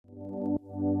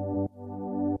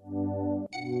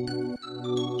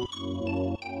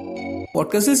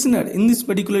Podcast listener, in this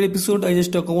particular episode, I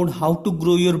just talk about how to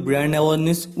grow your brand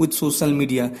awareness with social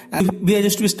media. And we are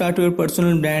just to start your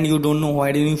personal brand. You don't know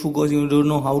why do you focus. You don't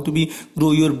know how to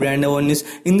grow your brand awareness.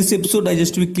 In this episode, I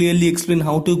just will clearly explain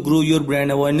how to grow your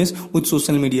brand awareness with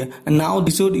social media. And now,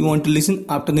 this episode you want to listen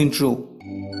after the intro.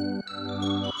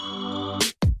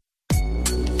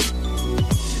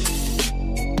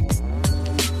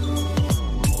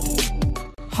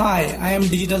 Hi, I am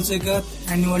Digital Sekat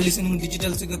and you are listening to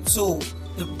Digital Sekat Show,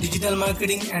 the digital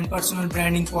marketing and personal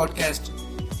branding podcast.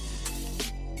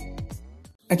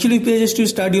 Actually, if you just to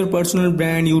start your personal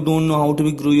brand, you don't know how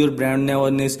to grow your brand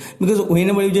awareness, because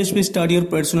whenever you just start your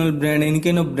personal brand, any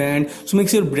kind of brand, so make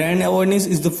sure brand awareness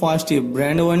is the first step.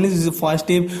 Brand awareness is the first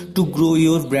step to grow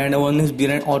your brand awareness,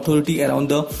 brand authority around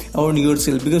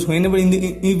yourself. Because whenever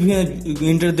if you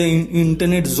enter the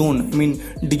internet zone,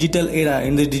 digital era.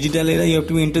 In the digital era, you have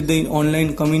to enter the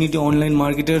online community, online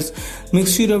marketers. Make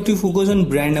sure you have to focus on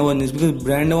brand awareness, because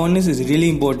brand awareness is really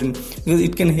important, because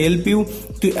it can help you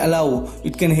to allow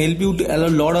a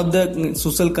lot of the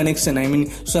social connection.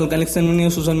 Social connection in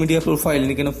your social media profile,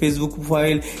 like Facebook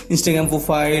profile, Instagram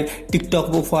profile,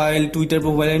 TikTok profile, Twitter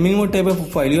profile, and many more type of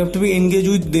profile. You have to be engaged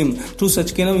with them through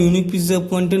such kind of unique pieces of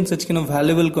content, such kind of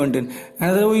valuable content.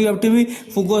 Another way, you have to be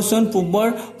focused on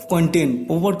proper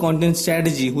content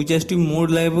strategy, which has to be more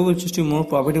reliable, which has to be more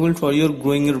profitable for your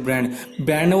growing your brand.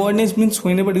 Brand awareness means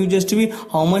whenever you just to be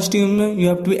how much time you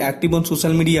have to be active on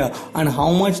social media, and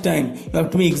how much time you have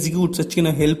to be execute such kind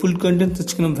of helpful content,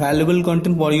 such kind of valuable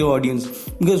content for your audience.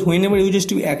 Because whenever you just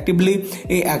to be active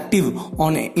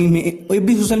on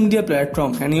every social media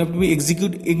platform, and you have to be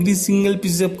execute every single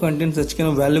piece of content, such kind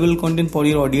of valuable content for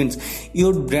your audience,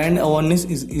 your brand awareness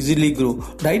is easily grow,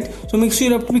 right? So make sure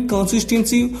you have to be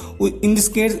consistency. In this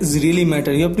case is really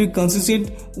matter. You have to be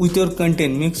consistent with your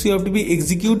content. Make sure you have to be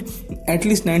execute at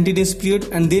least 90 days period,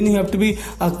 and then you have to be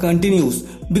continuous.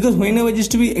 Because whenever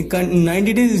just to be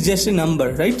 90 days is just a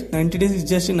number, right? 90 days is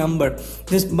just a number.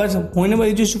 But whenever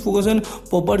you just focus on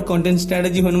proper content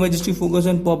strategy, whenever just to focus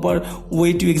on proper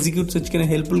way to execute such kind of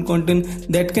helpful content,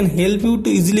 that can help you to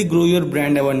easily grow your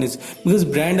brand awareness. Because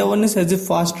brand awareness as a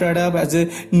fast startup, as a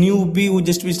newbie who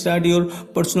just to start your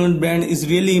personal brand, is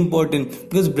really important.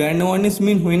 Because brand awareness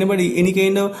means whenever any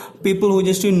kind of people who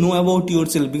just to know about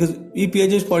yourself. Because if you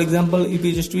just, for example, if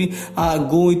you just to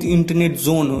go with internet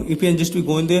zone, if you just to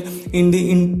go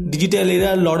in digital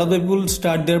era, a lot of the people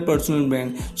start their personal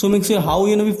brand. So make sure how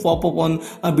you be pop up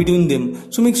on between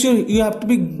them. So make sure you have to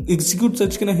be execute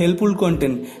such kind of helpful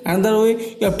content. Another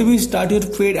way, you have to be start your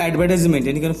paid advertisement,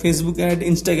 any kind of Facebook ad,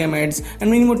 Instagram ads, and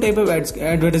many more type of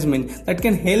advertisement that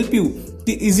can help you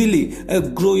to easily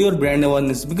grow your brand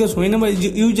awareness. Because whenever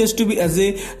you just to be as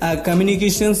a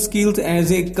communication skills,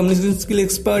 as a communication skill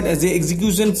expert, as a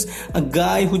executions a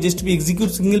guy who just to be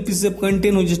execute single piece of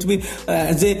content, who just to be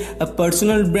as a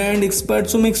personal brand expert.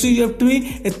 So make sure you have to be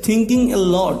thinking a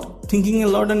lot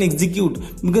and execute.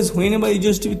 Because whenever you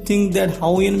just think that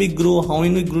how you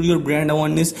will grow your brand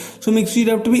awareness, so make sure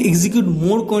you have to be execute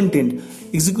more content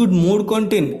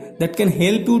that can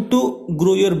help you to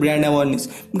grow your brand awareness.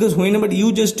 Because whenever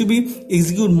you just to be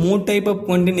execute more type of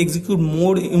content, execute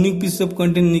more unique piece of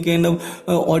content, any kind of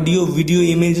audio, video,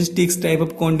 images, text type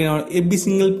of content on every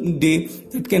single day,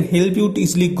 that can help you to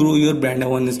easily grow your brand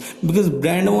awareness. Because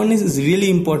brand awareness is really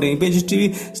important. If you just to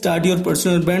be start your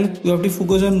personal brand, you have to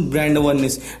focus on brand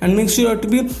awareness, and make sure you have to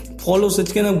be follow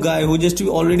such kind of guy who just to be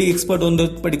already expert on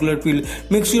that particular field.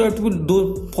 Make sure you have to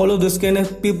be follow this kind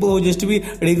of people who just to be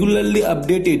regularly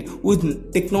updated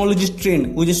with technology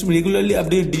trend, who just regularly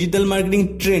update digital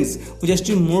marketing trends, who just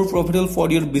to be more profitable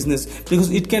for your business. Because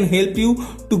it can help you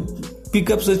to pick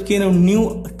up such kind of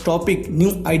new topic,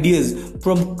 new ideas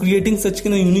from creating such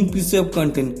kind of unique piece of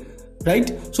content,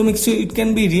 right? So make sure it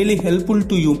can be really helpful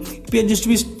to you. If you are just to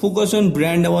be focused on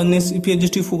brand awareness, if you are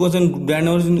just to focus on brand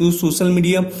awareness and use social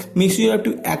media, make sure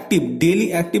you have to be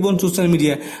daily active on social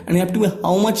media, and you have to be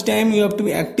how much time you have to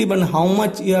be active, and how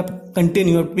much you have content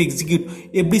you have to be execute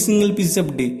every single piece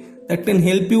of day. That can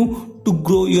help you to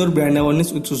grow your brand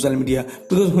awareness with social media.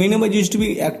 Because whenever you used to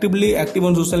be actively active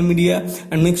on social media,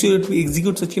 and make sure to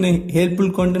execute such kind of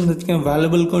helpful content, such kind of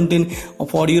valuable content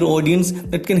for your audience,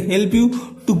 that can help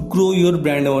you to grow your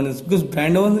brand awareness. Because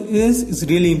brand awareness is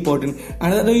really important.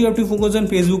 Another way, you have to focus on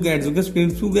Facebook ads. Because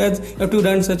Facebook ads, you have to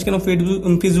run such kind of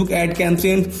Facebook ad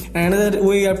campaigns. And another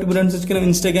way, you have to run such kind of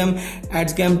Instagram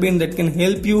ads campaign that can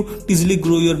help you to easily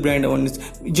grow your brand awareness.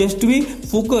 Just to be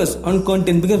focused on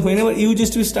content. Because whenever you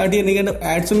just to start any kind of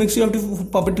ad, so make sure you have to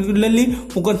particularly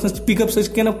focus, pick up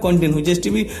such kind of content which just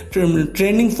to be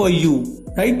trending for you.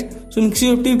 right? So make sure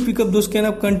you have to pick up those kind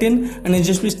of content and then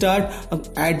just start an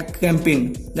ad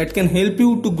campaign that can help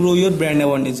you to grow your brand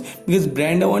awareness, because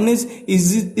brand awareness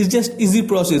is just easy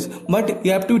process, but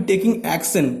you have to be taking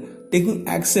action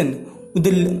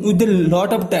with a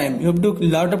lot of time. You have to take a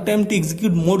lot of time to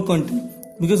execute more content,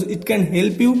 because it can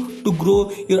help you to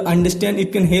grow your understand,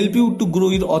 it can help you to grow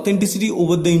your authenticity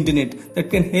over the internet,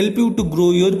 that can help you to grow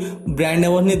your brand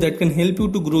awareness, that can help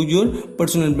you to grow your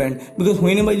personal brand. Because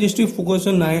whenever you just to focus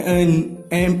on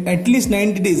at least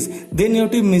 90 days, then you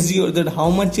have to measure that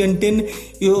how much content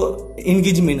your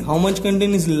engagement, how much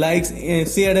content is likes,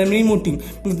 share and emoting.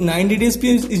 Because 90 days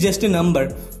is just a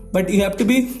number, but you have to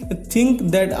be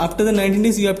think that after the 19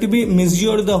 days you have to be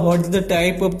measure the what's the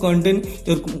type of content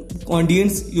your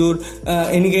audience, your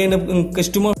any kind of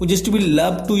customer who just to be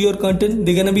love to your content,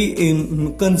 they're gonna be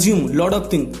consume lot of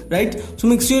things, right? So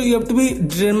make sure you have to be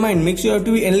determined, make sure you have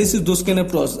to be analysis those kind of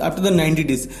process after the 90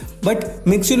 days. But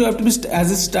make sure you have to be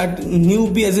as a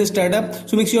newbie, as a startup,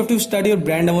 so make sure you have to start your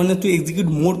brand awareness to execute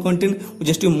more content which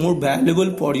just to be more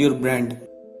valuable for your brand.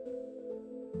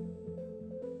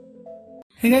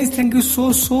 Hey guys, thank you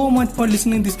so much for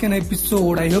listening this kind of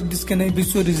episode. I hope this kind of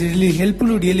episode is really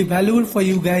helpful, really valuable for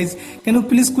you guys. Can you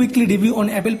please quickly review on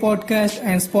Apple Podcast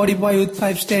and Spotify with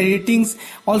 5-star ratings.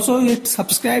 Also, hit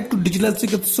subscribe to Digital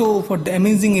Secret Show for the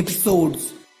amazing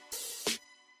episodes.